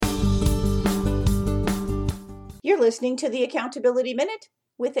You're listening to the Accountability Minute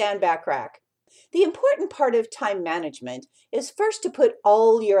with Ann Bachrach. The important part of time management is first to put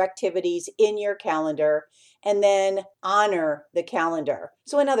all your activities in your calendar and then honor the calendar.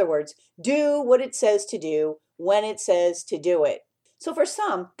 So in other words, do what it says to do when it says to do it. So for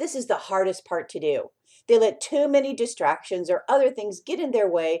some, this is the hardest part to do. They let too many distractions or other things get in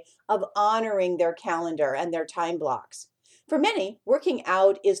their way of honoring their calendar and their time blocks. For many, working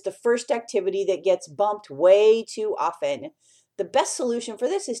out is the first activity that gets bumped way too often. The best solution for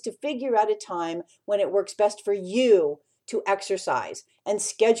this is to figure out a time when it works best for you to exercise and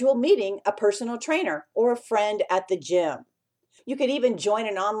schedule meeting a personal trainer or a friend at the gym. You could even join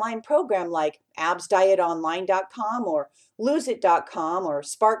an online program like absdietonline.com or loseit.com or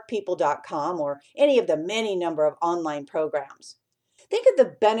sparkpeople.com or any of the many number of online programs. Think of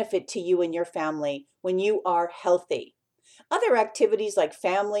the benefit to you and your family when you are healthy. Other activities like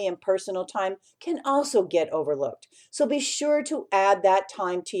family and personal time can also get overlooked. So be sure to add that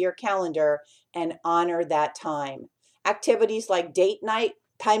time to your calendar and honor that time. Activities like date night,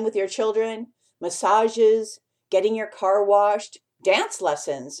 time with your children, massages, getting your car washed, dance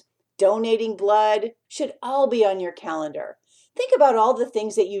lessons, donating blood should all be on your calendar. Think about all the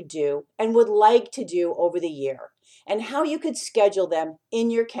things that you do and would like to do over the year and how you could schedule them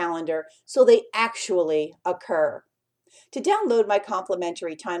in your calendar so they actually occur. To download my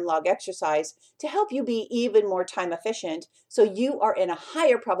complimentary time log exercise to help you be even more time efficient so you are in a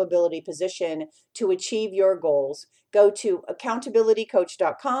higher probability position to achieve your goals, go to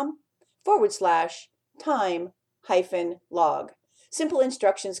accountabilitycoach.com/time-log. Simple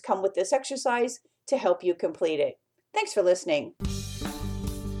instructions come with this exercise to help you complete it. Thanks for listening.